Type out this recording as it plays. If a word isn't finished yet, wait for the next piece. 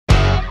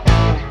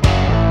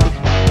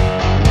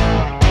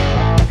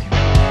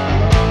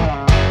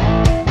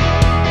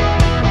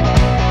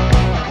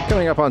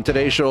up on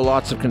today's show,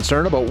 lots of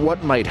concern about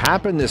what might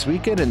happen this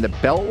weekend in the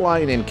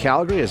Beltline in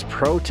Calgary as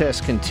protests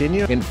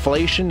continue.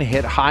 Inflation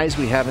hit highs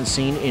we haven't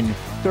seen in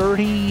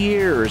 30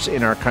 years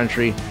in our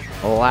country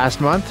last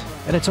month,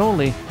 and it's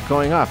only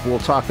going up. We'll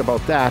talk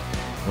about that.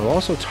 We'll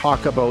also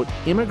talk about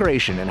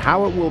immigration and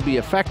how it will be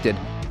affected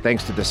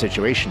thanks to the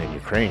situation in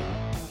Ukraine.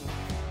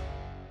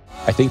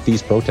 I think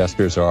these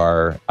protesters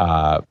are,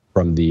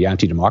 from the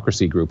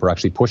anti-democracy group, are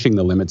actually pushing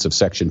the limits of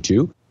Section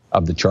 2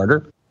 of the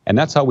Charter. And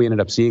that's how we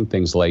ended up seeing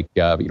things like,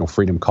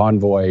 Freedom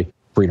Convoy,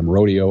 Freedom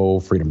Rodeo,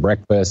 Freedom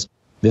Breakfast,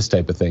 this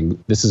type of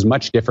thing. This is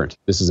much different.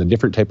 This is a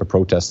different type of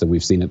protest than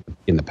we've seen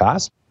in the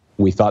past.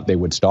 We thought they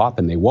would stop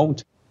and they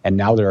won't. And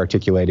now they're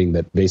articulating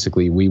that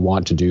basically we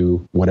want to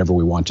do whatever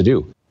we want to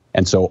do.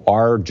 And so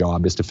our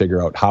job is to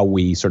figure out how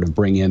we sort of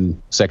bring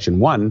in Section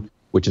 1,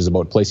 which is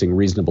about placing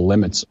reasonable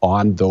limits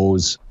on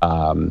those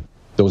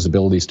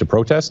abilities to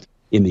protest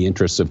in the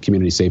interests of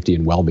community safety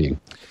and well-being.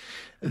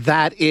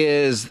 That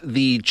is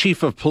the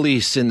chief of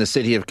police in the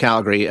city of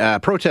Calgary.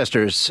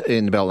 Protesters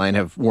in the Beltline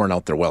have worn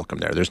out their welcome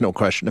there. There's no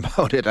question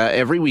about it.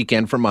 Every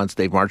weekend for months,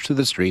 they've marched through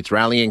the streets,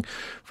 rallying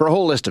for a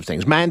whole list of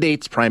things.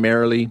 Mandates,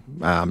 primarily.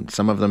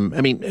 Some of them,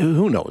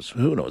 who knows?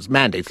 Who knows?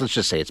 Mandates. Let's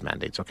just say it's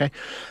mandates, okay?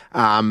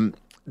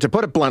 To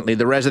put it bluntly,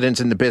 the residents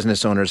and the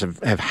business owners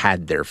have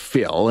had their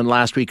fill. And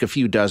last week, a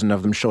few dozen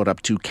of them showed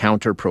up to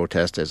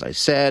counter-protest, as I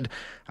said,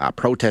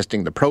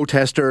 protesting the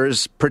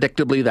protesters.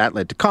 Predictably, that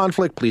led to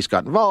conflict. Police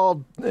got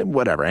involved,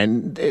 whatever.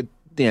 And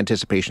the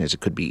anticipation is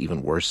it could be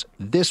even worse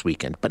this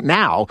weekend. But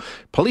now,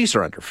 police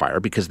are under fire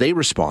because they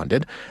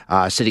responded.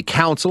 City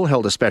Council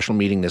held a special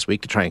meeting this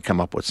week to try and come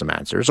up with some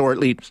answers, or at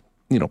least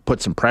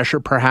put some pressure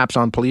perhaps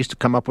on police to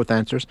come up with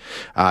answers.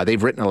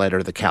 They've written a letter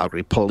to the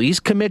Calgary Police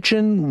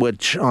Commission,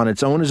 which on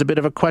its own is a bit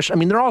of a question.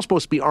 They're all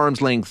supposed to be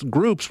arm's length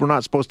groups. We're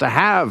not supposed to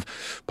have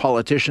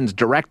politicians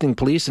directing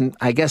police, and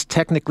I guess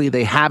technically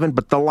they haven't,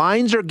 but the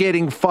lines are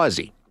getting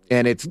fuzzy.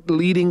 And it's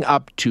leading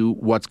up to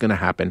what's going to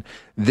happen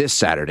this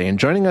Saturday. And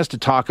joining us to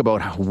talk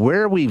about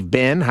where we've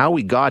been, how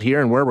we got here,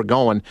 and where we're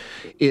going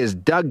is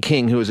Doug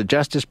King, who is a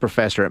justice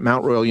professor at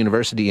Mount Royal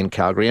University in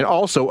Calgary and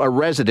also a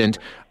resident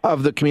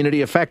of the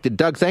community affected.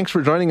 Doug, thanks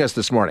for joining us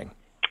this morning.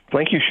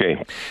 Thank you,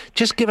 Shay.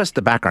 Just give us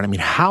the background.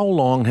 How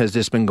long has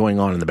this been going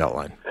on in the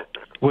Beltline?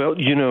 Well,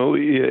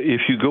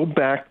 if you go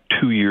back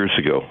 2 years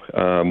ago,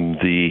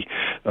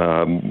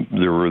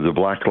 there were the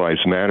Black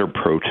Lives Matter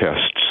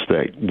protests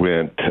that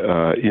went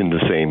in the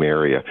same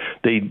area.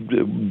 They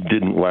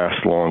didn't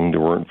last long.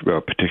 There weren't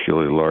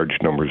particularly large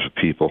numbers of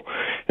people.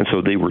 And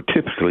so they were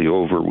typically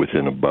over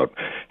within about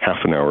half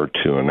an hour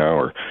to an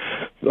hour.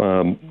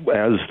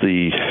 As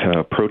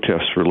the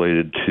protests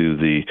related to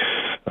the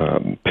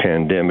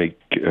pandemic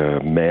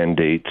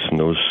mandates and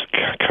those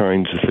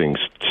kinds of things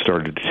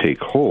started to take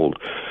hold,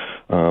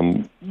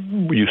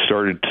 you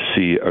started to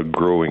see a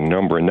growing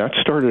number, and that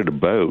started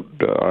about,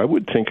 I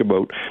would think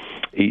about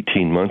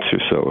 18 months or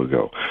so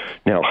ago.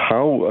 Now,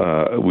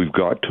 how we've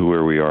got to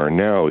where we are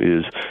now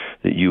is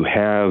that you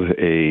have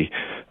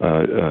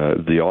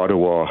the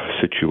Ottawa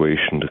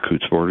situation, the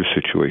Coutts border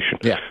situation,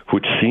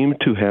 which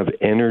seemed to have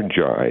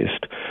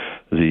energized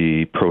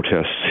the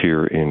protests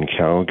here in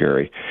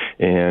Calgary.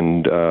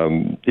 And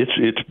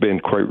it's been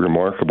quite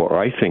remarkable,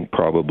 I think,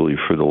 probably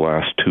for the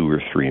last 2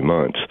 or 3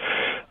 months.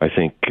 I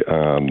think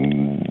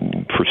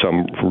for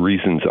some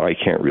reasons I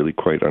can't really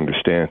quite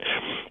understand,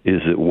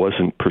 is it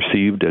wasn't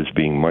perceived as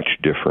being much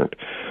different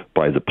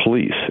by the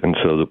police. And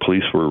so the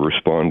police were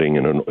responding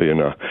in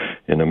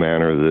a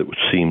manner that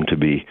seemed to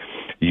be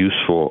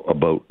useful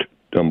about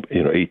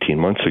 18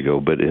 months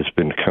ago, but it's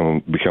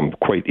become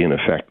quite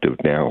ineffective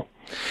now.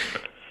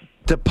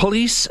 The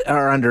police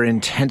are under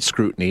intense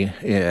scrutiny,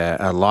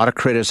 a lot of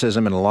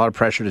criticism and a lot of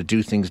pressure to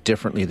do things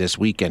differently this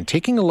weekend.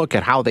 Taking a look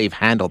at how they've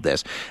handled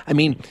this.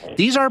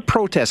 These are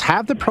protests.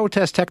 Have the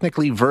protests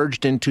technically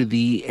verged into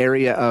the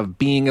area of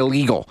being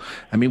illegal?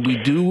 We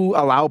do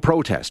allow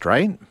protest,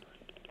 right?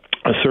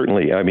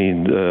 Certainly.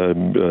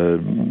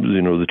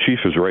 The chief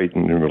is right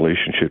in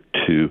relationship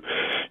to,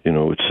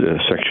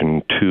 it's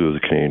Section 2 of the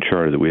Canadian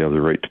Charter that we have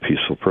the right to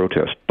peaceful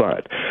protest.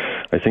 But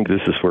I think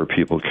this is where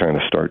people kind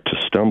of start to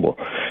stumble.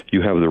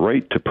 You have the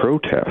right to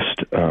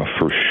protest,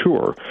 for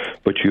sure,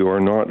 but you are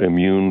not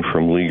immune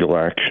from legal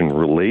action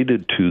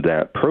related to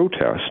that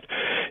protest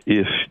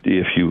if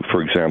you,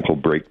 for example,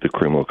 break the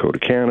Criminal Code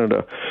of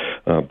Canada,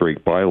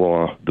 break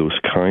bylaw, those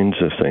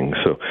kinds of things.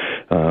 So,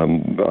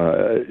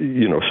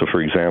 so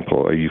for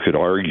example, you could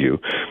argue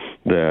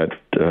that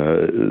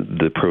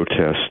the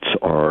protests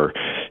are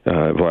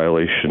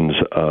violations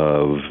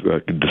of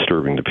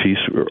disturbing the peace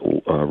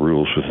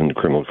rules within the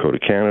Criminal Code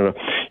of Canada.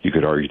 You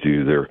could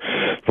argue they're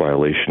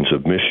violations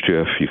of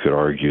mischief. You could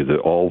argue that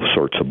all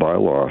sorts of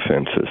bylaw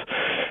offenses.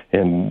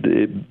 And,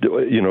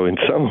 in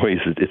some ways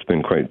it's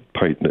been quite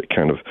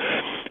kind of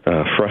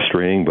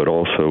frustrating, but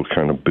also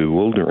kind of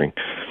bewildering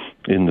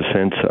in the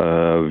sense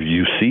of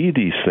you see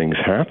these things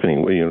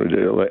happening,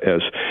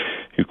 as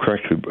you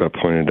correctly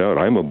pointed out,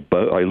 I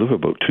live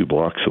about 2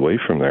 blocks away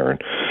from there,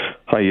 and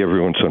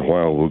every once in a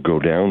while we'll go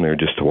down there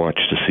just to watch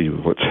to see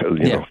what's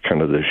know,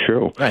 kind of the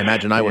show. I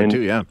imagine I would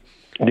too. Yeah.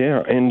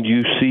 Yeah, and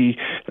you see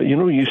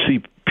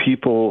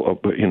people,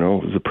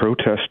 the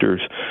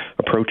protesters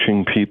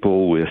approaching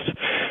people with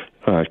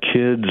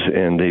kids,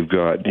 and they've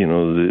got,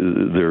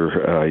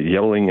 they're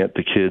yelling at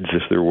the kids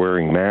if they're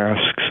wearing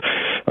masks.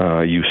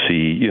 You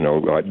see,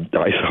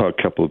 I saw a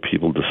couple of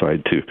people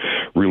decide to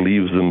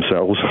relieve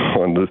themselves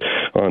on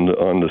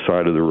the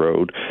side of the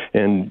road,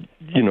 and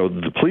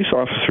the police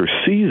officers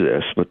see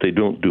this, but they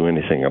don't do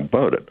anything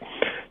about it.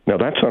 Now,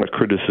 that's not a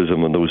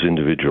criticism of those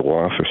individual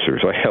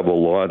officers. I have a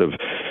lot of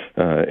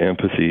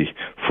empathy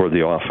for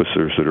the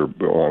officers that are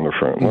on the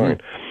front line.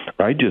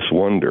 I just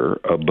wonder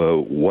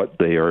about what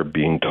they are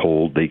being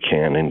told they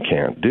can and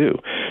can't do.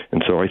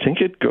 And so I think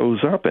it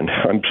goes up, and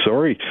I'm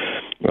sorry,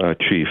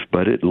 Chief,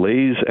 but it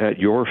lays at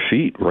your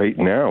feet right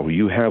now.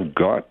 You have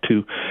got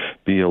to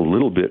be a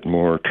little bit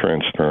more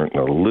transparent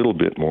and a little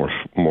bit more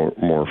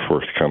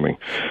forthcoming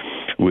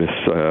with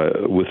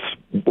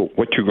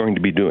what you're going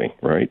to be doing,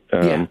 right?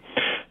 One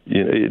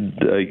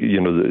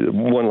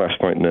last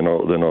point, and then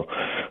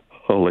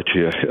I'll let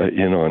you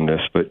in on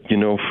this. But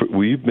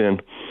we've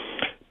been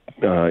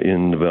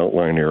in the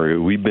Beltline area.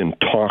 We've been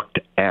talked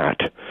at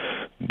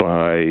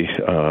by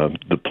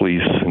the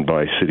police and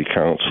by City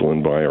Council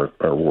and by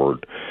our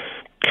ward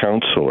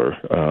councillor,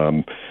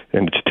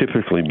 and it's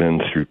typically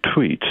been through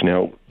tweets.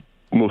 Now,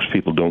 most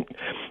people don't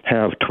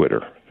have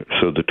Twitter,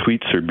 so the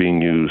tweets are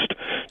being used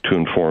to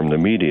inform the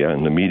media,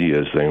 and the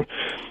media is then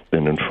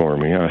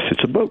informing us.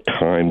 It's about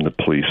time the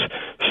police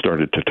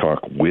started to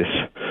talk with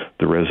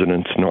the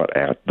residents, not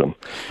at them.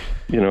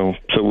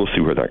 So we'll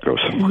see where that goes.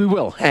 We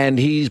will. And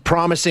he's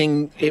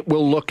promising it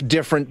will look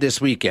different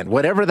this weekend,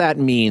 whatever that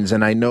means.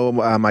 And I know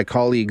my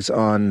colleagues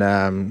on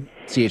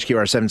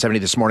CHQR 770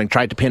 this morning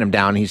tried to pin him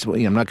down.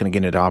 I'm not going to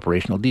get into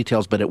operational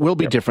details, but it will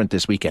be different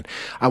this weekend.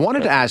 I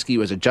wanted to ask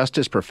you, as a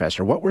justice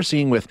professor, what we're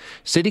seeing with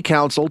City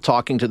Council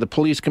talking to the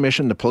Police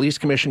Commission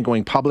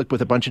going public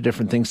with a bunch of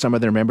different things, some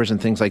of their members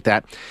and things like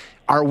that.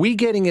 Are we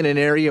getting in an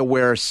area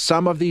where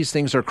some of these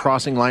things are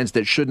crossing lines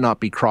that should not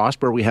be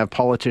crossed, where we have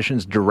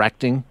politicians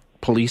directing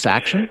police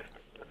action?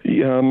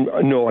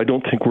 No, I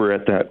don't think we're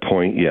at that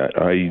point yet.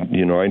 I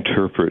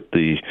interpret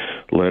the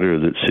letter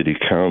that City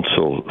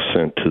Council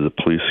sent to the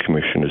Police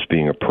Commission as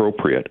being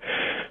appropriate,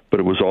 but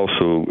it was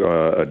also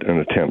an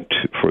attempt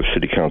for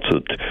City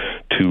Council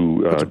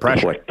to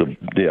deflect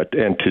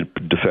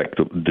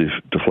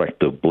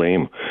the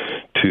blame,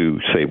 to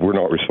say we're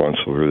not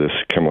responsible for this.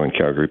 Come on,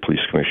 Calgary Police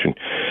Commission,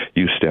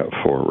 you step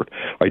forward.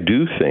 I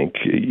do think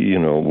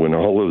when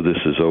all of this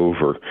is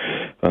over,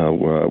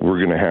 we're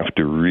going to have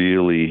to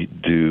really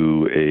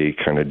do a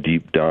kind of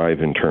deep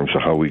dive in terms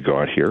of how we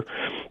got here.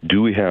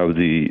 Do we have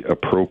the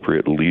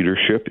appropriate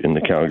leadership in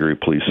the Calgary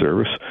Police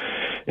Service?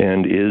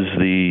 And is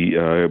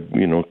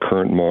the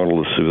current model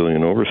of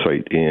civilian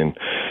oversight in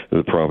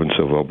the province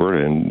of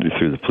Alberta and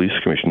through the Police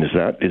Commission, is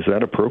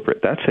that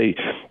appropriate? That's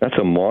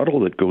a model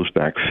that goes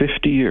back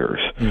 50 years.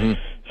 Mm-hmm.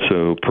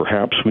 So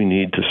perhaps we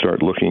need to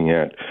start looking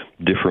at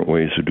different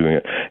ways of doing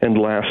it. And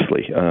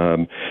lastly,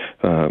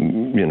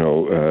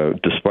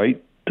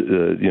 despite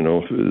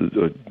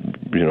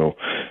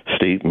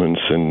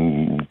statements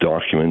and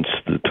documents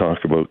that talk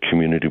about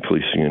community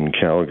policing in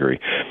Calgary,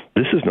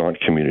 this is not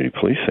community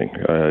policing.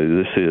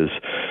 This is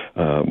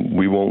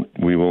we won't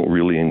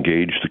really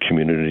engage the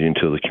community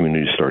until the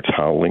community starts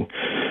howling.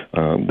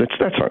 That's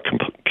not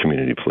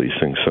community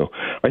policing. So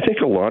I think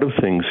a lot of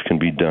things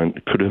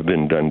could have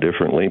been done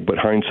differently, but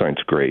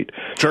hindsight's great.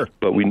 Sure.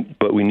 But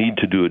we need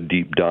to do a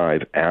deep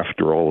dive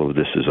after all of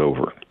this is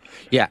over.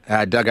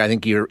 Yeah, Doug, I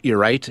think you're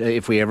right.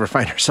 If we ever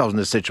find ourselves in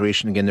this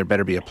situation again, there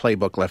better be a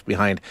playbook left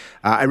behind.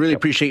 I really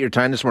appreciate your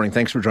time this morning.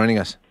 Thanks for joining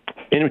us.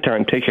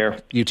 Anytime. Take care.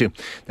 You too.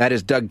 That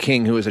is Doug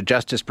King, who is a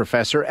justice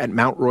professor at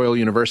Mount Royal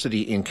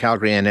University in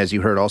Calgary, and as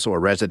you heard, also a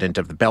resident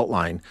of the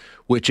Beltline,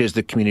 which is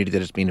the community that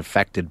has been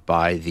affected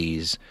by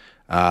these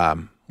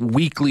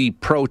weekly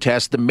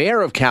protests. The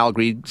mayor of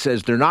Calgary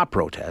says they're not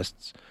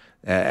protests.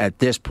 At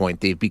this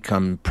point, they've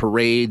become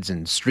parades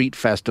and street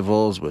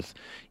festivals with,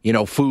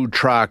 food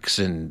trucks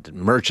and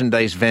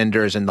merchandise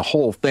vendors and the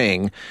whole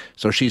thing.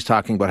 So she's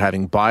talking about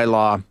having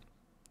bylaw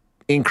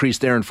increase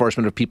their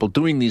enforcement of people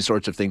doing these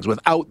sorts of things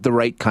without the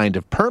right kind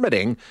of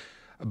permitting.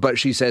 But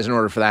she says in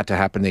order for that to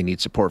happen, they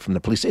need support from the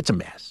police. It's a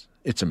mess.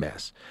 It's a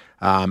mess.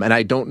 And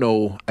I don't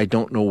know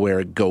where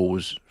it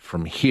goes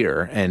from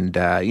here. And,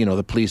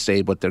 the police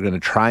say what they're going to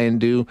try and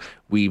do.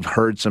 We've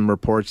heard some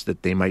reports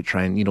that they might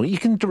try and, you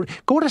can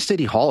go to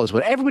City Hall is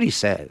what everybody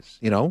says,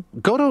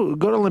 go to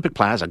Olympic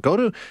Plaza, go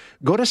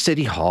to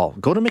City Hall,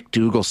 go to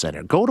McDougall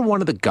Center, go to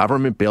one of the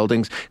government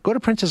buildings, go to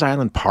Princess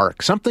Island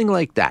Park, something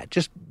like that.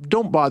 Just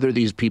don't bother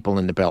these people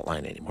in the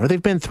Beltline anymore.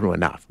 They've been through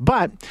enough.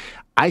 But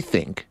I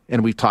think,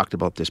 and we've talked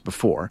about this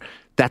before,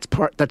 that's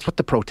what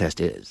the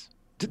protest is.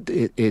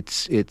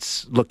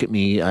 it's look at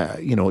me.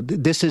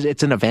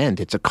 It's an event.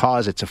 It's a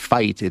cause. It's a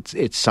fight.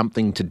 It's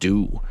something to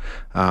do.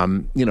 I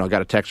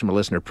got a text from a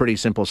listener. Pretty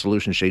simple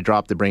solution. Shay,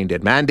 drop the brain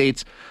dead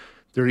mandates.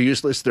 They're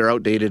useless. They're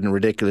outdated and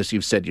ridiculous.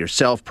 You've said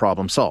yourself.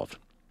 Problem solved.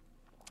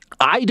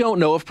 I don't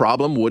know if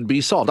problem would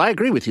be solved. I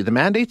agree with you. The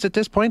mandates at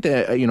this point,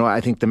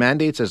 I think the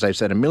mandates, as I've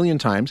said a million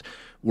times,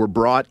 were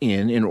brought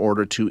in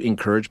order to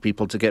encourage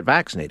people to get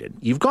vaccinated.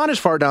 You've gone as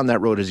far down that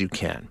road as you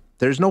can.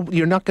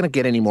 You're not going to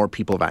get any more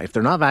people vaccinated. If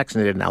they're not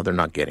vaccinated now, they're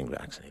not getting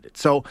vaccinated.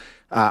 So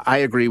I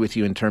agree with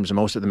you in terms of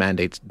most of the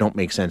mandates don't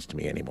make sense to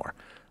me anymore.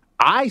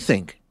 I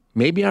think,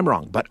 maybe I'm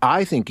wrong, but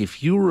I think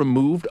if you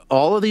removed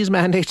all of these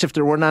mandates, if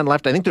there were none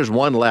left, I think there's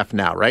one left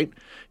now, right?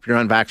 If you're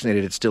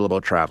unvaccinated, it's still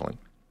about traveling.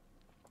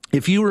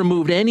 If you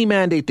removed any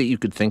mandate that you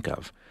could think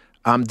of,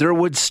 there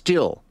would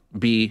still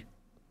be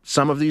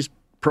some of these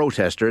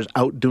protesters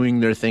out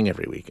doing their thing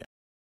every weekend.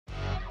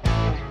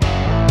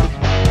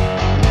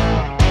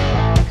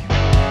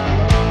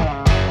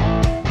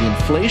 The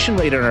inflation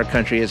rate in our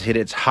country has hit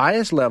its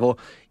highest level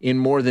in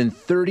more than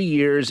 30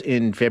 years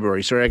in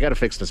February. Sorry, I got to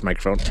fix this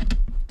microphone.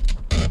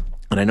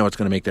 And I know it's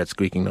going to make that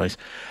squeaking noise.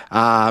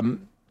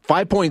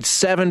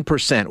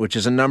 5.7%, which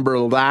is a number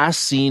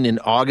last seen in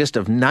August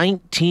of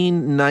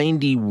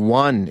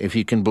 1991, if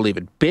you can believe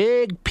it.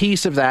 Big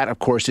piece of that, of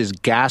course, is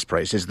gas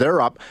prices.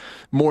 They're up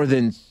more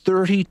than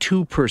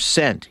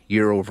 32%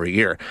 year over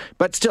year.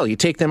 But still, you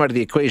take them out of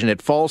the equation,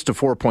 it falls to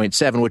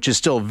 4.7, which is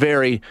still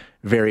very,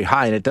 very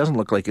high, and it doesn't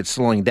look like it's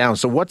slowing down.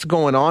 So what's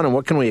going on and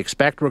what can we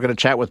expect? We're going to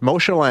chat with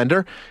Moshe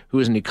Lander, who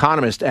is an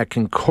economist at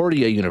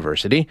Concordia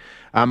University.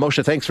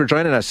 Moshe, thanks for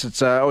joining us.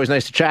 It's always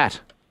nice to chat.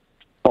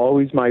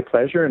 Always my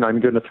pleasure, and I'm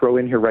going to throw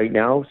in here right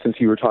now, since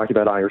you were talking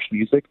about Irish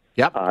music.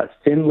 Yep.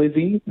 Thin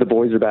Lizzy, The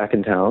Boys Are Back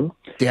in Town.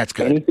 Yeah, that's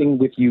good. Anything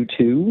with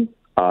U2,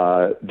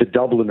 the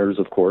Dubliners,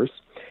 of course,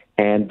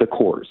 and the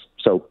Corrs.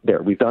 So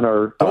there, we've done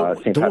our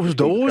St. Patrick's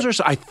Day. Those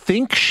are. I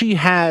think she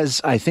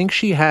has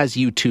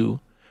U2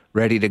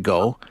 ready to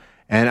go.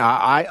 And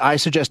I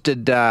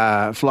suggested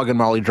Flogging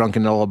Molly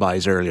Drunken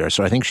Lullabies earlier,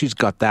 so I think she's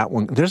got that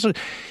one. There's a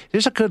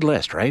good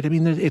list, right? I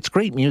mean, it's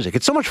great music.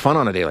 It's so much fun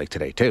on a day like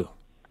today, too.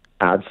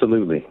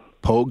 Absolutely.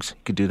 Pogues, you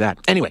could do that.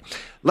 Anyway,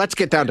 let's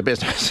get down to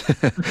business.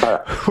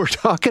 We're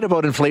talking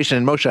about inflation.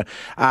 And Moshe,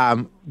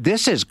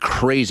 this is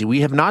crazy. We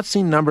have not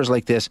seen numbers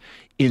like this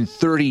in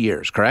 30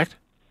 years, correct?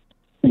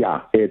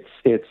 Yeah, it's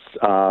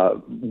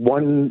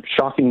one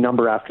shocking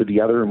number after the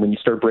other, and when you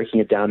start breaking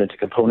it down into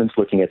components,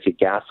 looking at, say,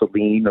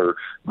 gasoline or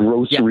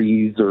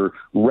groceries or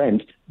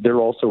rent, they're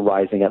also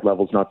rising at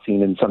levels not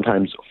seen in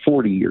sometimes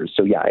 40 years.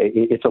 So, yeah,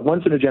 it's a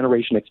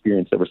once-in-a-generation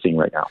experience that we're seeing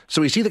right now.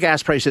 So we see the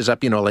gas prices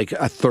up, like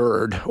a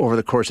third over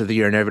the course of the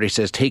year, and everybody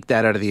says, take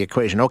that out of the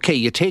equation. Okay,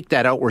 you take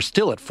that out, we're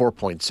still at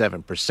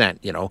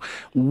 4.7%,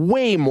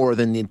 way more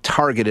than the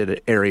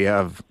targeted area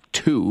of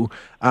 2.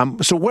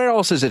 So where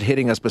else is it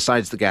hitting us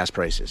besides the gas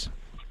prices?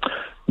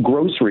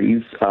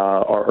 Groceries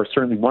are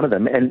certainly one of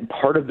them. And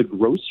part of the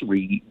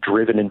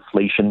grocery-driven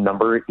inflation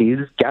number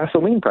is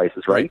gasoline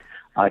prices, right?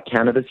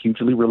 Canada's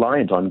hugely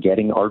reliant on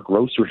getting our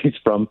groceries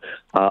from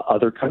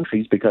other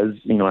countries because,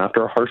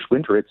 after a harsh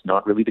winter, it's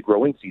not really the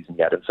growing season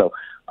yet. And so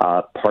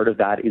part of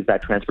that is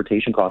that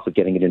transportation cost of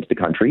getting it into the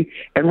country.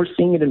 And we're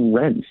seeing it in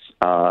rents.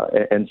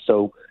 And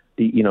so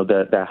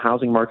the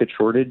housing market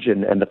shortage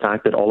and the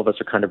fact that all of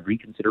us are kind of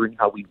reconsidering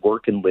how we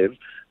work and live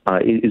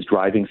is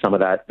driving some of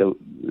that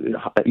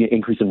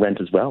increase in rent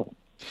as well.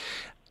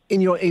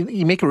 And,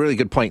 you make a really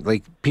good point.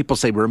 Like, people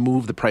say,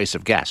 remove the price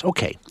of gas.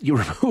 Okay, you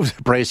remove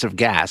the price of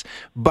gas,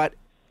 but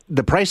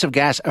the price of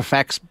gas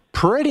affects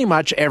pretty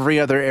much every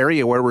other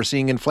area where we're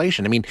seeing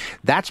inflation. I mean,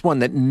 that's one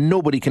that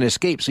nobody can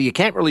escape. So you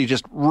can't really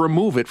just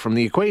remove it from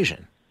the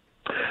equation.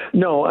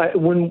 No,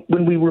 when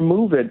we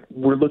remove it,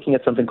 we're looking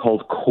at something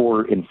called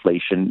core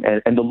inflation.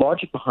 And the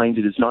logic behind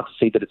it is not to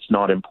say that it's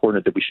not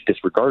important, that we should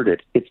disregard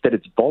it. It's that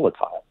it's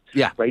volatile.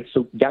 Yeah. Right.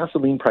 So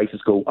gasoline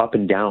prices go up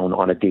and down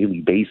on a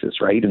daily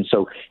basis. Right. And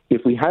so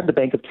if we had the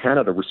Bank of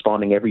Canada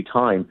responding every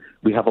time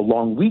we have a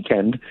long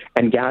weekend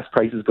and gas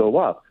prices go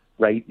up,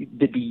 right,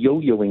 they'd be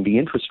yo-yoing the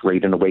interest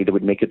rate in a way that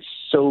would make it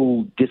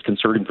so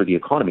disconcerting for the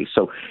economy.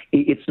 So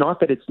it's not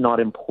that it's not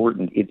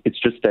important. It's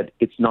just that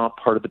it's not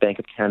part of the Bank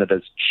of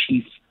Canada's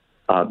chief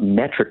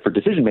metric for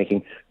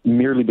decision-making,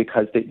 merely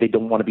because they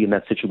don't want to be in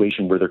that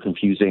situation where they're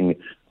confusing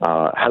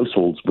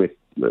households with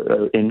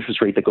interest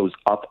rate that goes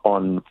up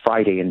on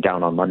Friday and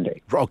down on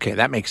Monday. Okay,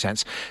 that makes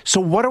sense. So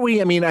what are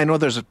we, I know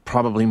there's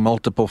probably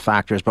multiple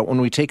factors, but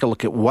when we take a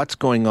look at what's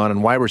going on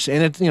and why we're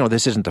seeing it,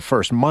 this isn't the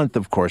first month,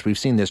 of course. We've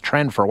seen this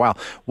trend for a while.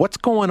 What's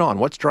going on?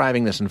 What's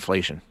driving this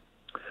inflation?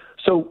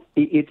 So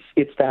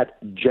it's that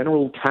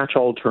general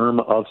catch-all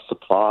term of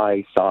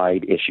supply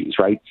side issues,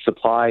 right?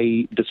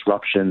 Supply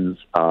disruptions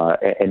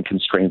and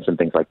constraints and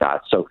things like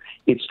that. So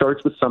it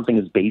starts with something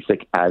as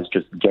basic as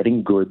just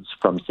getting goods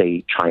from,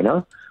 say,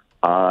 China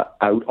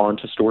out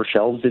onto store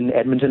shelves in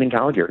Edmonton and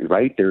Calgary,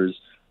 right? There's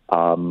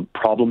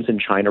problems in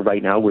China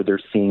right now where they're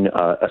seeing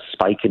a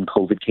spike in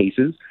COVID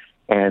cases,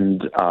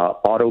 and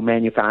auto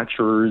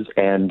manufacturers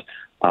and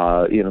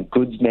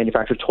goods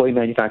manufacturers, toy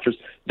manufacturers,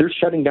 they're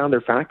shutting down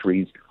their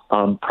factories.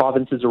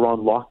 Provinces are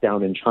on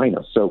lockdown in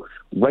China. So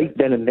right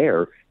then and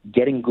there,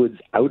 getting goods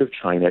out of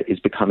China is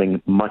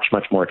becoming much,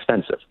 much more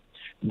expensive.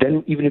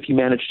 Then even if you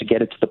manage to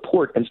get it to the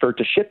port and start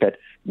to ship it,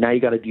 now you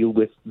got to deal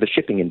with the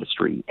shipping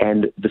industry.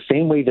 And the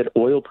same way that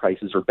oil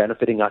prices are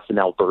benefiting us in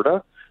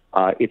Alberta,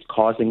 it's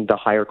causing the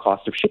higher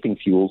cost of shipping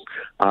fuels.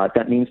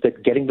 That means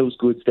that getting those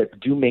goods that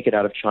do make it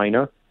out of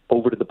China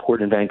over to the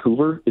port in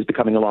Vancouver is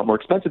becoming a lot more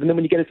expensive. And then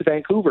when you get it to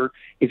Vancouver,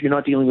 if you're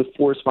not dealing with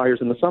forest fires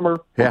in the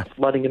summer, or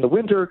flooding in the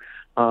winter,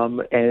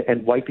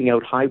 and wiping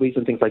out highways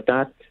and things like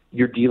that,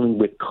 you're dealing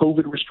with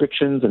COVID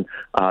restrictions. And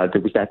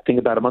there was that thing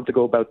about a month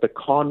ago about the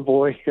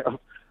convoy of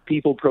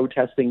people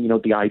protesting,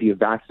 the idea of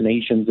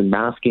vaccinations and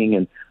masking,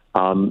 and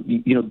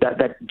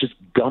that just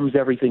gums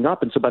everything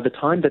up. And so by the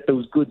time that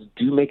those goods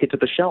do make it to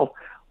the shelf,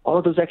 all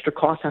of those extra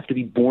costs have to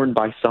be borne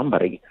by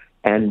somebody.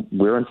 And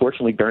we're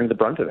unfortunately bearing the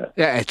brunt of it.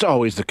 Yeah, it's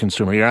always the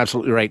consumer. You're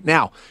absolutely right.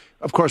 Now,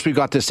 of course, we've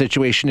got this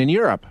situation in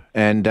Europe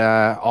and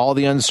all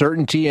the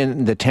uncertainty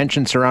and the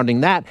tension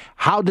surrounding that.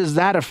 How does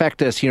that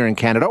affect us here in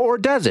Canada, or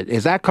does it?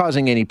 Is that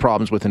causing any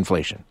problems with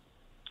inflation?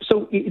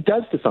 So it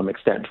does to some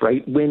extent,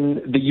 right? When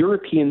the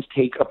Europeans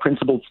take a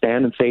principled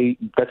stand and say,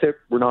 that's it,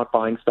 we're not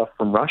buying stuff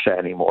from Russia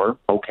anymore.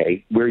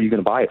 Okay, where are you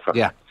going to buy it from?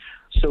 Yeah.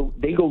 So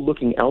they go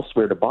looking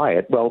elsewhere to buy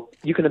it. Well,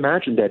 you can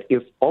imagine that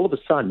if all of a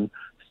sudden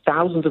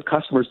thousands of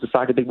customers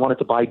decided they wanted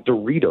to buy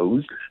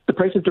Doritos, the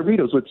price of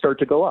Doritos would start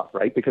to go up,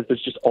 right? Because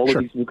there's just all of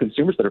these new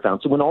consumers that are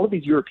found. So when all of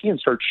these Europeans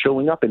start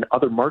showing up in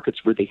other markets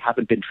where they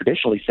haven't been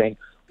traditionally saying,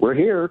 we're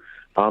here,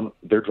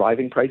 they're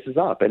driving prices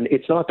up. And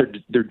it's not that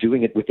they're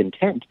doing it with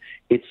intent.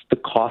 It's the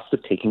cost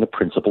of taking a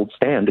principled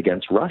stand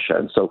against Russia.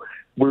 And so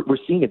we're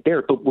seeing it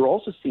there, but we're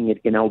also seeing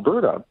it in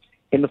Alberta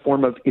in the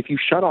form of, if you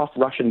shut off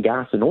Russian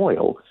gas and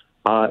oil,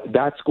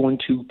 that's going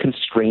to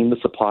constrain the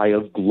supply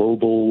of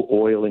global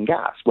oil and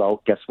gas.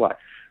 Well, guess what?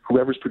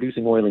 Whoever's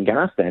producing oil and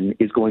gas then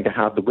is going to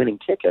have the winning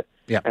ticket,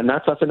 and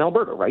that's us in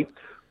Alberta, right?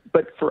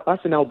 But for us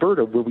in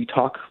Alberta, where we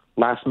talked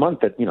last month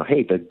that,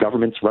 hey, the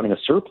government's running a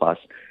surplus,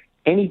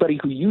 anybody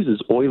who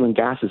uses oil and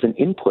gas as an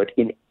input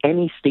in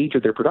any stage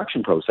of their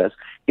production process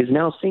is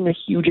now seeing a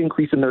huge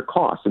increase in their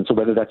costs. And so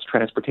whether that's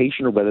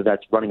transportation or whether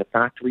that's running a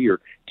factory or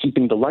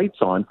keeping the lights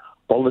on,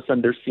 all of a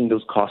sudden they're seeing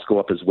those costs go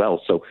up as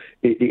well. So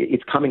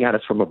it's coming at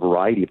us from a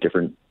variety of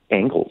different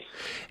angles.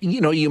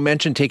 You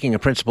mentioned taking a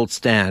principled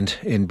stand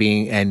in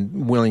being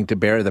and willing to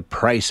bear the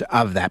price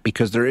of that,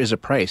 because there is a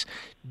price.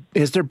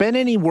 Has there been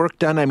any work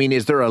done? I mean,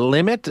 is there a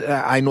limit?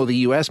 I know the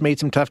U.S. made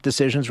some tough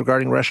decisions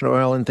regarding Russian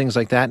oil and things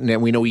like that,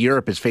 and we know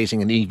Europe is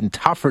facing an even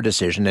tougher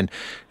decision and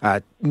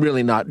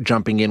really not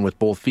jumping in with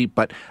both feet.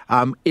 But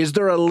is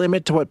there a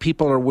limit to what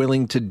people are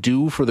willing to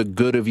do for the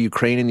good of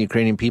Ukraine and the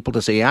Ukrainian people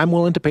to say, I'm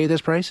willing to pay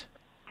this price?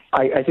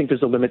 I think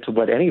there's a limit to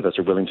what any of us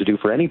are willing to do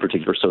for any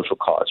particular social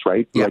cause,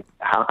 right? Yeah. Like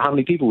how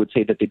many people would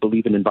say that they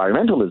believe in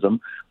environmentalism,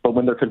 but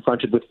when they're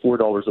confronted with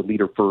 $4 a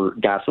liter for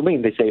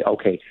gasoline, they say,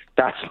 okay,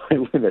 that's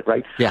my limit,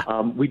 right? Yeah.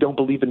 We don't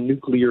believe in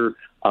nuclear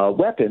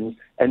weapons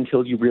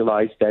until you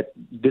realize that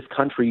this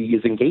country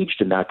is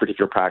engaged in that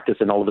particular practice,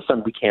 and all of a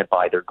sudden we can't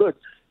buy their goods.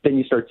 Then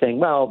you start saying,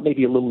 well,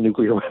 maybe a little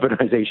nuclear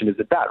weaponization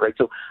isn't bad, right?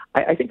 So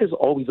I think there's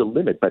always a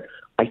limit, but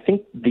I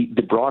think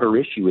the broader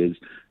issue is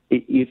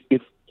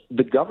if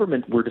the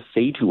government were to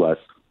say to us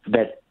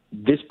that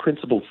this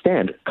principled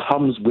stand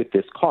comes with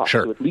this cost,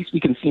 so at least we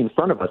can see in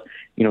front of us,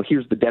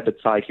 here's the debit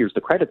side, here's the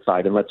credit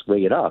side, and let's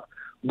weigh it up.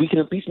 We can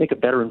at least make a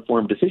better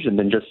informed decision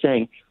than just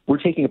saying we're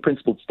taking a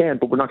principled stand,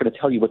 but we're not going to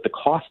tell you what the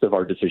cost of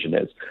our decision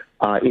is.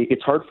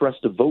 It's hard for us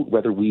to vote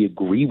whether we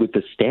agree with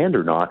the stand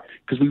or not,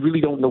 because we really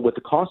don't know what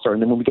the costs are.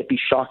 And then when we get these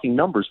shocking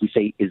numbers, we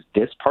say, is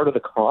this part of the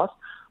cost?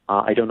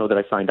 I don't know that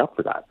I signed up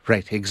for that.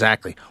 Right,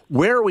 exactly.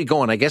 Where are we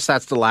going? I guess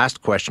that's the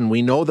last question.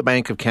 We know the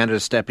Bank of Canada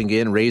is stepping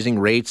in, raising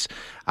rates.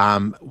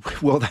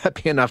 Will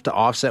that be enough to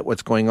offset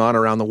what's going on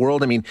around the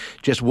world? I mean,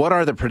 just what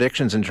are the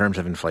predictions in terms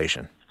of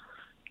inflation?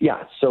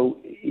 Yeah, so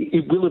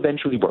it will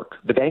eventually work.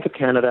 The Bank of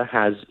Canada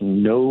has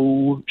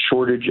no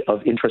shortage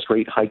of interest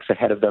rate hikes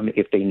ahead of them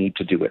if they need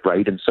to do it,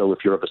 right? And so if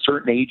you're of a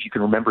certain age, you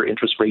can remember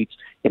interest rates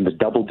in the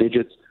double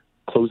digits,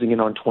 closing in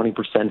on 20%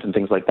 and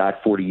things like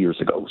that 40 years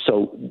ago.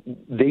 So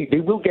they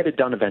will get it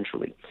done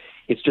eventually.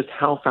 It's just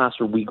how fast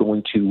are we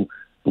going to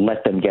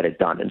let them get it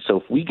done? And so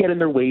if we get in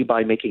their way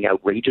by making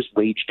outrageous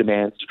wage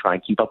demands to try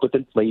and keep up with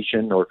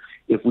inflation, or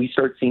if we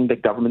start seeing the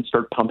government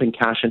start pumping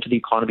cash into the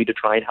economy to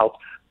try and help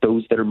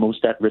those that are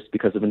most at risk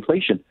because of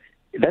inflation,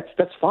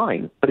 that's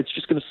fine, but it's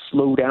just going to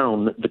slow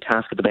down the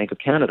task of the Bank of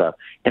Canada.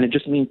 And it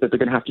just means that they're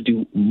going to have to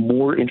do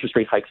more interest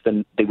rate hikes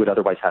than they would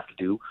otherwise have to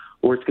do,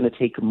 or it's going to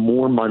take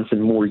more months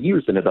and more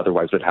years than it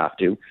otherwise would have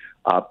to.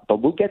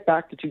 But we'll get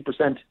back to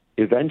 2%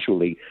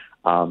 eventually.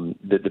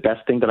 The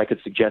best thing that I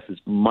could suggest, as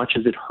much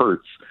as it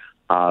hurts,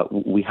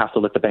 we have to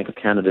let the Bank of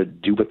Canada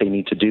do what they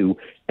need to do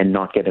and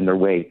not get in their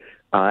way.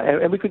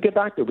 And we could get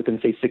back there within,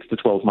 say, 6 to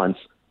 12 months,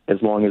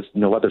 as long as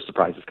no other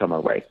surprises come our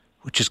way.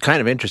 Which is kind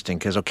of interesting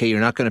because, okay,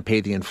 you're not going to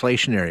pay the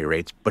inflationary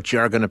rates, but you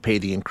are going to pay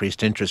the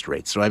increased interest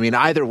rates. So, I mean,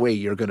 either way,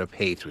 you're going to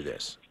pay through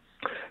this.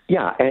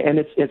 Yeah, and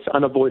it's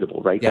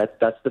unavoidable, right? Yeah.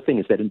 That's the thing,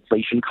 is that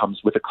inflation comes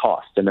with a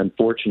cost. And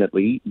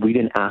unfortunately, we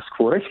didn't ask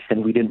for it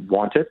and we didn't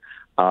want it,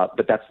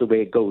 but that's the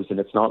way it goes.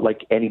 And it's not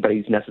like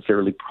anybody's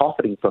necessarily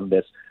profiting from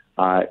this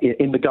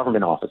in the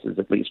government offices,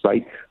 at least,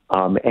 right?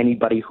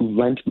 Anybody who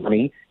lent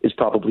money is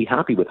probably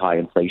happy with high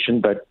inflation,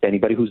 but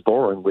anybody who's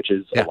borrowing, which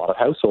is a lot of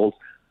households,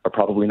 are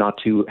probably not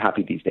too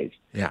happy these days.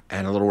 Yeah,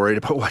 and a little worried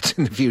about what's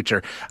in the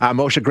future.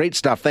 Moshe, great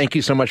stuff. Thank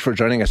you so much for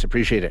joining us.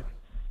 Appreciate it.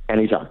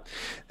 Anytime.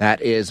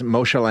 That is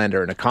Moshe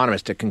Lander, an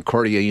economist at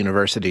Concordia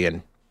University.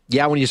 And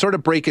yeah, when you sort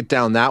of break it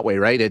down that way,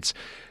 right, it's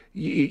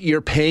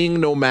you're paying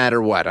no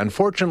matter what.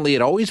 Unfortunately,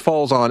 it always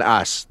falls on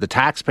us, the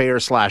taxpayer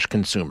 /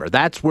 consumer.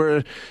 That's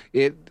where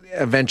it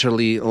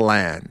eventually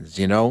lands.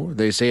 You know,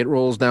 they say it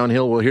rolls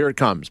downhill. Well, here it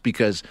comes,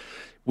 because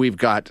we've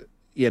got,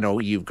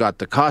 you've got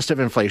the cost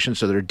of inflation.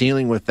 So they're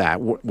dealing with that,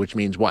 which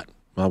means what?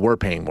 Well, we're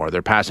paying more.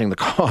 They're passing the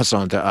costs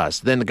on to us.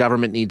 Then the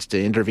government needs to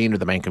intervene, or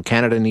the Bank of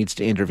Canada needs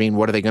to intervene.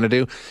 What are they going to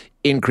do?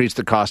 Increase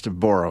the cost of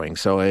borrowing.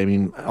 So, I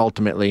mean,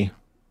 ultimately,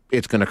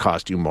 it's going to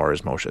cost you more,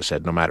 as Moshe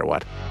said, no matter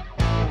what.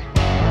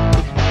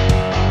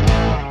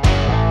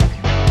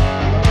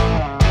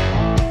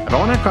 I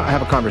want to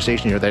have a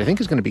conversation here that I think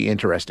is going to be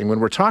interesting.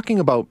 When we're talking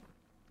about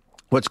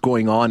what's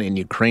going on in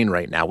Ukraine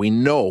right now, we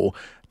know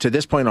to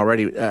this point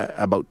already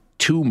about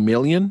 2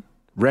 million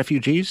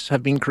refugees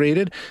have been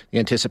created. The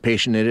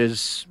anticipation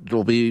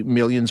there'll be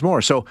millions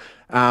more. So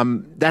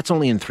that's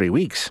only in 3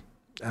 weeks.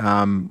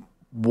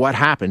 What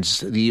happens?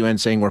 The UN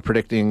saying we're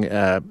predicting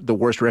the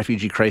worst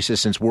refugee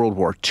crisis since World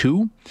War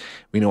II.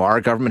 We know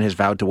our government has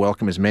vowed to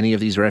welcome as many of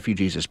these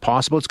refugees as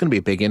possible. It's going to be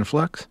a big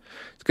influx.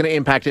 It's going to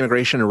impact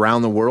immigration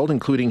around the world,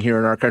 including here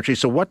in our country.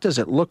 So what does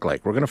it look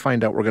like? We're going to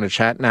find out. We're going to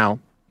chat now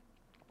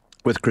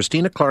with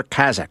Christina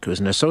Clark-Kazak, who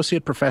is an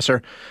associate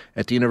professor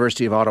at the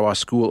University of Ottawa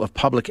School of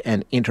Public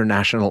and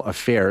International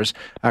Affairs.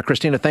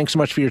 Christina, thanks so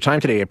much for your time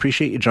today. I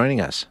appreciate you joining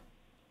us.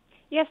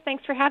 Yes,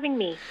 thanks for having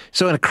me.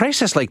 So in a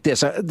crisis like this,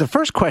 the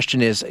first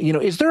question is,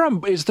 there's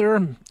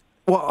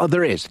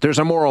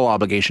a moral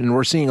obligation, and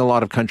we're seeing a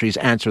lot of countries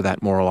answer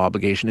that moral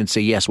obligation and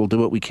say, yes, we'll do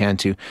what we can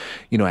to,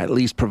 at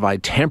least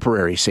provide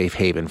temporary safe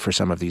haven for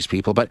some of these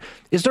people. But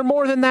is there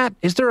more than that?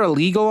 Is there a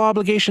legal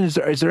obligation? Is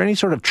there any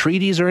sort of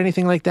treaties or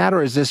anything like that?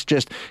 Or is this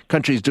just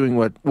countries doing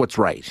what's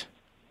right?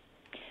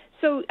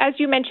 So, as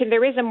you mentioned,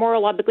 there is a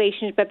moral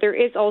obligation, but there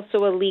is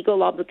also a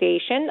legal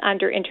obligation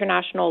under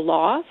international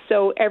law.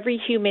 So every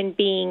human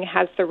being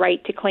has the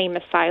right to claim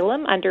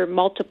asylum under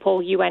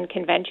multiple UN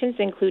conventions,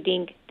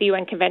 including the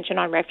UN Convention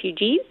on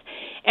Refugees.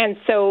 And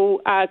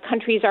so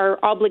countries are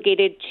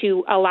obligated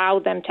to allow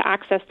them to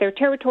access their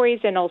territories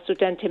and also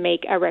then to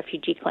make a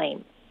refugee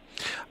claim.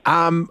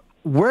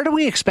 Where do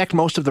we expect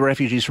most of the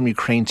refugees from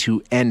Ukraine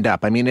to end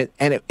up? I mean,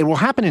 it will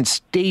happen in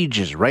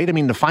stages, right? I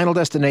mean, the final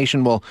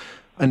destination will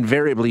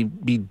invariably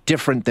be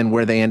different than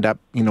where they end up,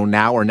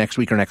 now or next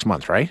week or next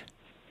month, right?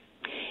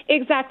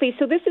 Exactly.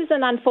 So this is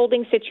an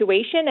unfolding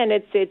situation, and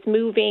it's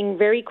moving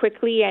very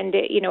quickly, and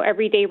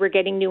every day we're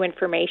getting new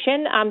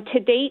information. To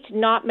date,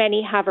 not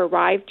many have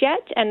arrived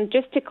yet, and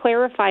just to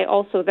clarify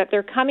also that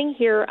they're coming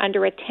here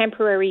under a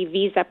temporary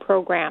visa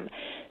program.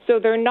 So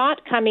they're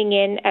not coming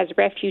in as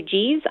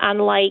refugees,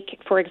 unlike,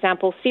 for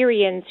example,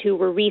 Syrians who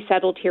were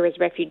resettled here as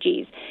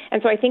refugees.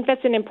 And so I think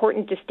that's an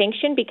important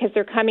distinction, because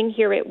they're coming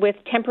here with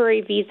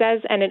temporary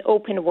visas and an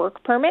open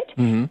work permit.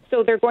 Mm-hmm.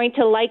 So they're going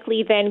to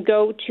likely then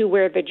go to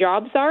where the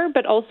jobs are,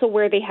 but also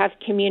where they have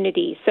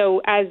community.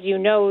 So as you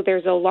know,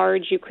 there's a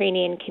large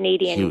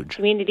Ukrainian-Canadian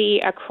community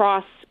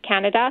across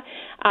Canada,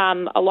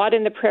 a lot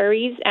in the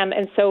prairies,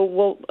 and so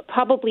we'll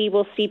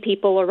see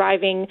people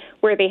arriving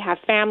where they have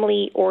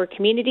family or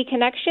community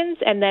connections,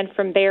 and then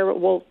from there it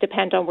will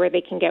depend on where they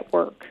can get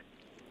work.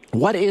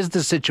 What is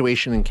the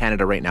situation in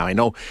Canada right now? I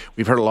know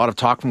we've heard a lot of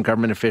talk from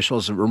government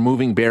officials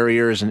removing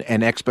barriers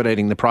and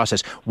expediting the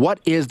process.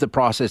 What is the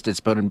process that's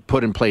been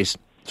put in place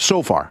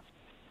so far?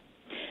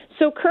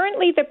 So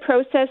currently the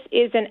process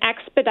is an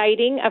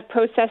expediting of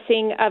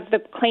processing of the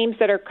claims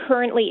that are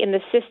currently in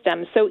the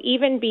system. So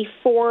even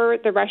before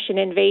the Russian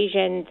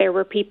invasion, there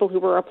were people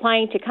who were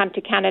applying to come to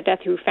Canada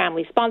through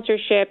family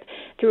sponsorship,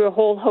 through a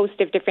whole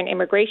host of different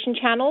immigration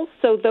channels.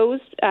 So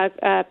those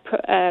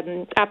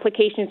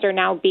applications are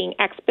now being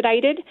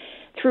expedited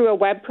through a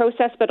web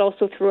process, but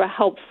also through a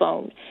help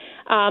phone.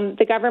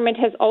 The government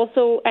has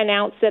also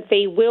announced that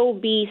they will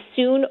be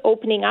soon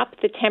opening up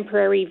the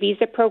temporary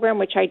visa program,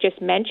 which I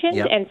just mentioned.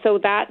 Yep. And so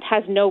that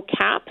has no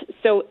cap.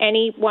 So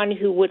anyone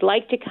who would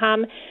like to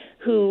come,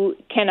 who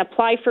can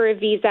apply for a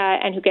visa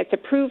and who gets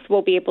approved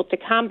will be able to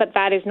come, but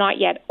that is not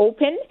yet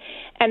open.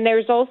 And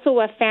there's also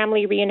a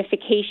family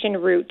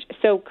reunification route.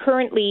 So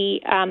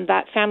currently,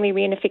 that family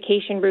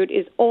reunification route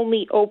is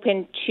only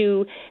open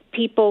to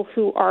people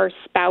who are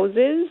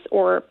spouses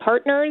or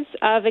partners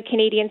of a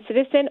Canadian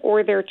citizen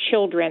or their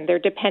children, their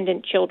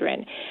dependent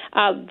children.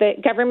 The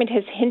government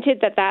has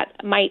hinted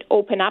that might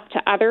open up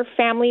to other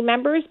family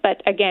members,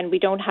 but again, we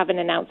don't have an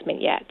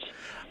announcement yet.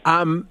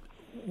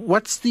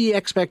 What's the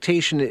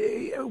expectation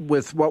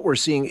with what we're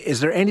seeing? Is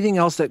there anything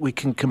else that we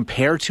can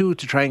compare to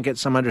try and get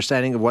some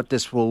understanding of what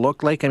this will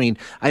look like? I mean,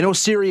 I know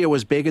Syria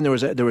was big and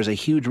there was a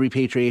huge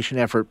repatriation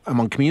effort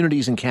among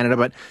communities in Canada,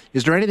 but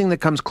is there anything that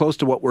comes close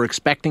to what we're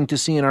expecting to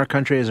see in our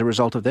country as a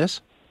result of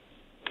this?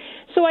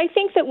 So I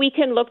think that we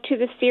can look to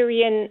the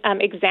Syrian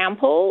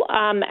example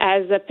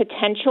as a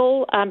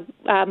potential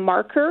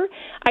marker.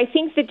 I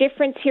think the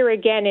difference here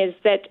again is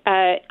that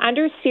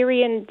under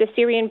the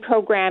Syrian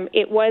program,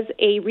 it was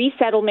a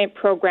resettlement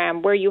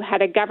program where you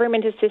had a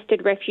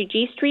government-assisted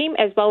refugee stream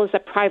as well as a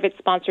private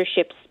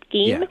sponsorship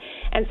scheme. Yeah.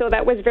 And so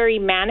that was very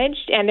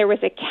managed, and there was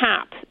a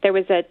cap. There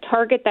was a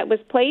target that was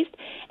placed,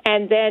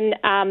 and then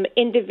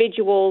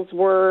individuals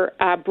were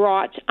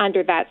brought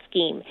under that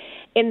scheme.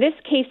 In this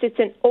case, it's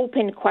an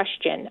open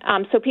question.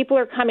 So people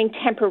are coming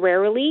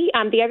temporarily.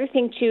 The other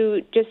thing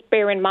to just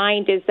bear in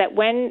mind is that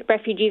when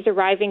refugees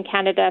arrive in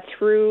Canada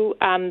through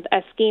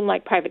a scheme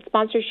like private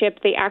sponsorship,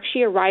 they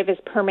actually arrive as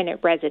permanent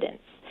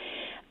residents.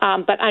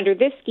 But under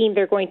this scheme,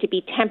 they're going to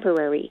be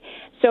temporary.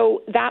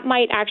 So that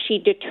might actually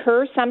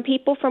deter some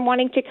people from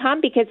wanting to come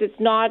because it's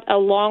not a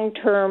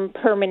long-term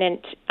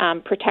permanent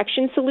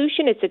protection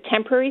solution. It's a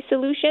temporary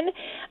solution.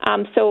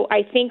 So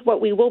I think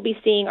what we will be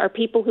seeing are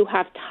people who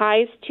have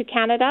ties to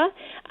Canada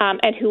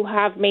and who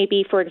have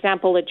maybe, for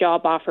example, a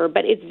job offer.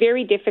 But it's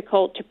very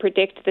difficult to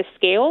predict the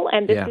scale.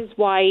 And this is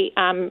why,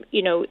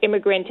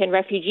 immigrant and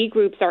refugee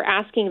groups are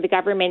asking the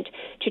government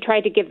to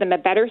try to give them a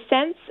better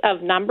sense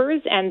of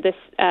numbers and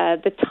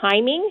the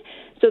timing,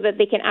 so that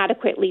they can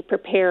adequately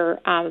prepare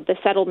the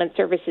settlement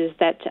services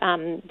that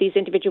these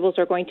individuals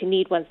are going to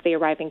need once they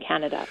arrive in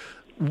Canada.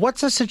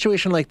 What's a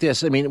situation like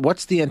this? I mean,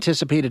 what's the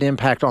anticipated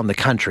impact on the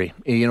country,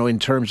 in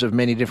terms of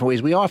many different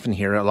ways? We often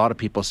hear a lot of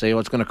people say,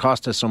 it's going to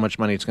cost us so much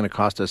money, it's going to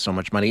cost us so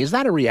much money. Is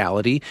that a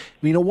reality?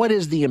 What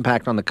is the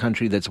impact on the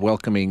country that's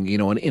welcoming,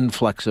 an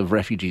influx of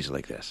refugees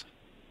like this?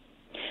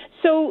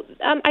 So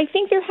I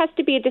think there has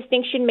to be a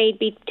distinction made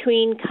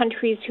between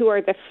countries who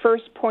are the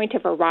first point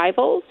of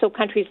arrival, so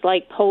countries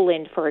like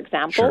Poland, for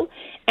example,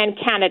 and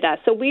Canada.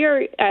 So we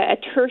are a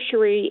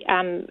tertiary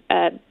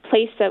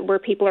place where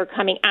people are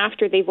coming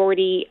after they've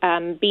already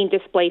been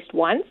displaced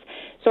once.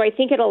 So I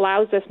think it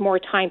allows us more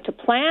time to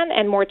plan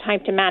and more time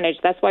to manage.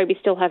 That's why we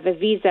still have a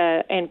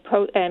visa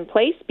in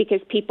place,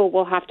 because people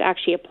will have to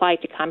actually apply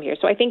to come here.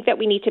 So I think that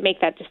we need to make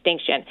that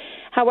distinction.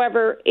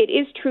 However, it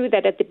is true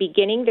that at the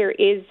beginning there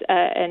is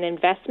an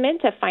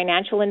investment, a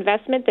financial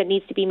investment that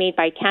needs to be made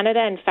by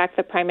Canada. In fact,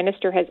 the Prime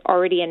Minister has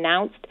already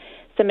announced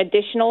some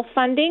additional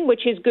funding,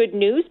 which is good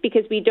news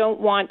because we don't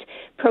want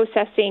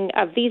processing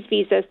of these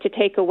visas to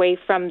take away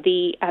from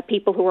the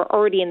people who are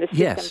already in the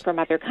system from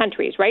other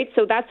countries, right?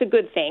 So that's a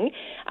good thing.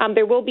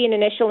 There will be an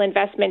initial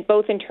investment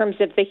both in terms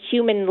of the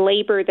human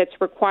labor that's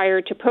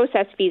required to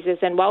process visas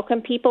and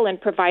welcome people and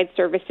provide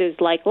services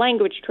like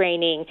language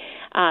training,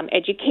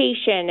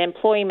 education,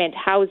 employment,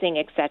 housing,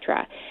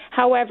 etc.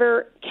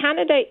 However,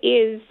 Canada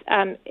is,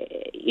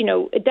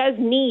 it does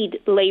need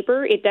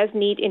labor. It does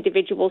need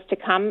individuals to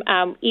come.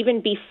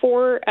 Even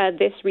before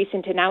this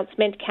recent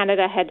announcement,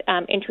 Canada had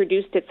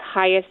introduced its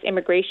highest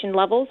immigration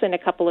levels in a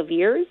couple of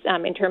years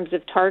in terms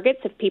of targets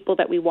of people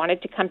that we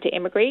wanted to come to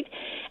immigrate.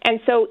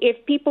 And so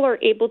if people are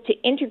able to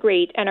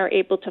integrate and are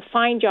able to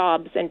find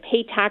jobs and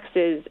pay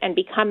taxes and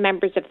become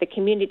members of the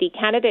community,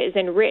 Canada is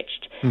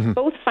enriched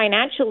both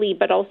financially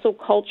but also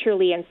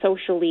culturally and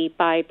socially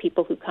by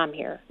people who come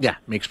here. Yeah,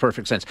 makes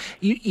perfect sense.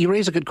 You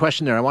raise a good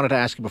question there. I wanted to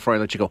ask you before I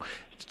let you go.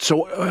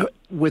 So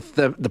with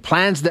the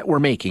plans that we're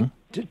making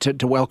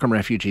to welcome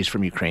refugees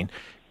from Ukraine,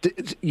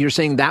 you're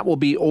saying that will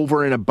be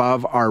over and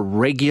above our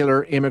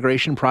regular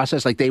immigration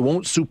process? Like they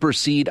won't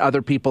supersede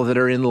other people that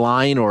are in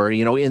line or,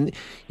 in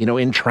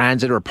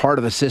transit or part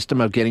of the system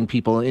of getting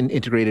people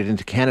integrated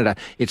into Canada.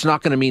 It's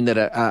not going to mean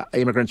that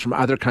immigrants from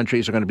other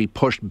countries are going to be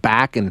pushed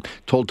back and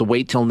told to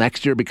wait till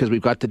next year because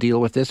we've got to deal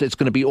with this. It's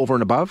going to be over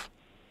and above?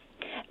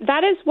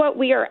 That is what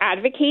we are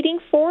advocating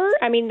for.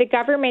 I mean, the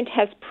government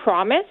has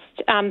promised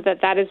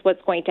that is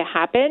what's going to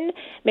happen.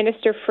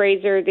 Minister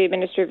Fraser, the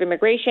Minister of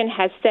Immigration,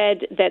 has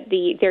said that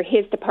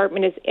his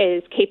department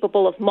is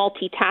capable of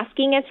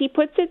multitasking, as he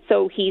puts it.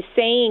 So he's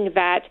saying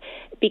that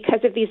because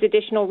of these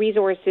additional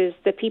resources,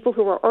 the people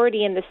who are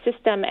already in the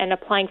system and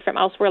applying from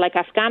elsewhere, like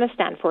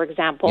Afghanistan, for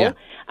example,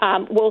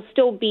 will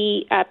still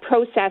be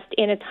processed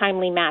in a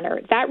timely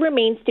manner. That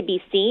remains to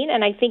be seen,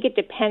 and I think it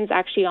depends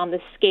actually on the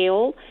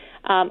scale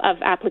of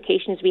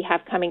applications we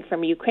have coming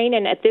from Ukraine.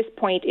 And at this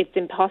point, it's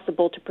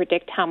impossible to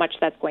predict how much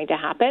that's going to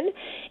happen.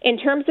 In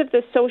terms of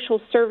the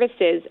social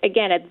services,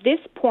 again, at this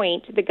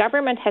point, the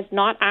government has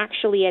not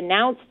actually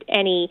announced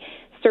any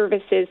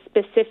services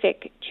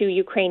specific to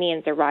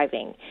Ukrainians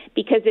arriving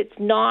because it's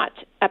not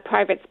a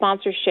private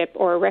sponsorship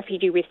or a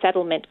refugee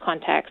resettlement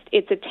context.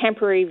 It's a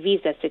temporary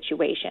visa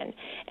situation.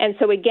 And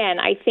so, again,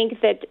 I think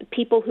that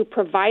people who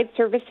provide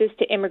services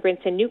to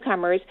immigrants and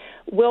newcomers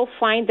will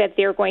find that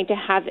they're going to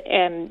have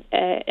an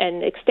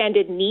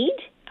extended need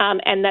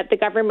and that the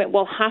government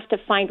will have to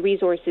find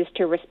resources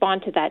to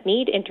respond to that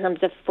need in terms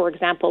of, for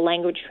example,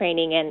 language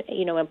training and,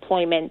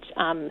 employment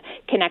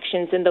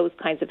connections and those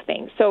kinds of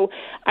things. So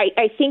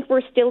I think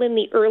we're still in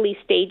the early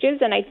stages,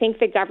 and I think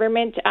the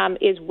government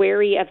is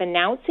wary of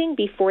announcing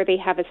before they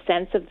have a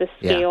sense of the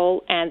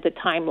scale and the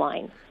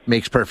timeline.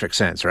 Makes perfect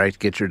sense, right?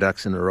 Get your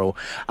ducks in a row.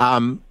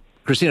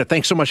 Christina,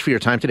 thanks so much for your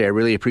time today. I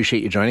really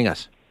appreciate you joining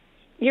us.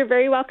 You're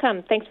very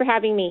welcome. Thanks for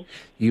having me.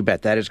 You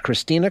bet. That is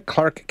Christina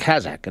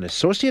Clark-Kazak, an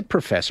associate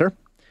professor at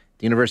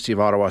the University of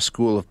Ottawa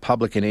School of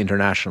Public and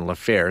International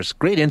Affairs.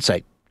 Great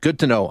insight. Good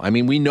to know. I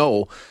mean, we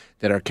know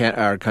that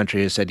our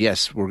country has said,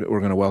 yes, we're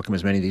going to welcome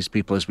as many of these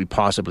people as we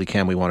possibly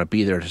can. We want to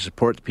be there to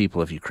support the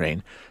people of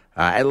Ukraine,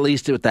 at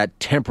least with that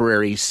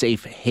temporary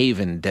safe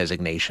haven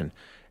designation.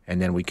 And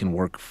then we can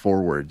work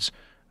forwards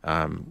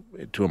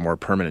to a more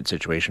permanent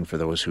situation for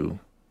those who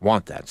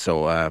want that.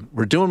 So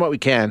we're doing what we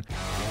can.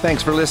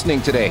 Thanks for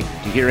listening today.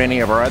 To hear any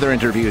of our other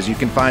interviews, you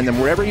can find them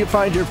wherever you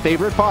find your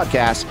favorite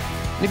podcasts.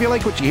 And if you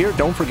like what you hear,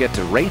 don't forget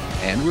to rate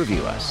and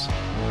review us.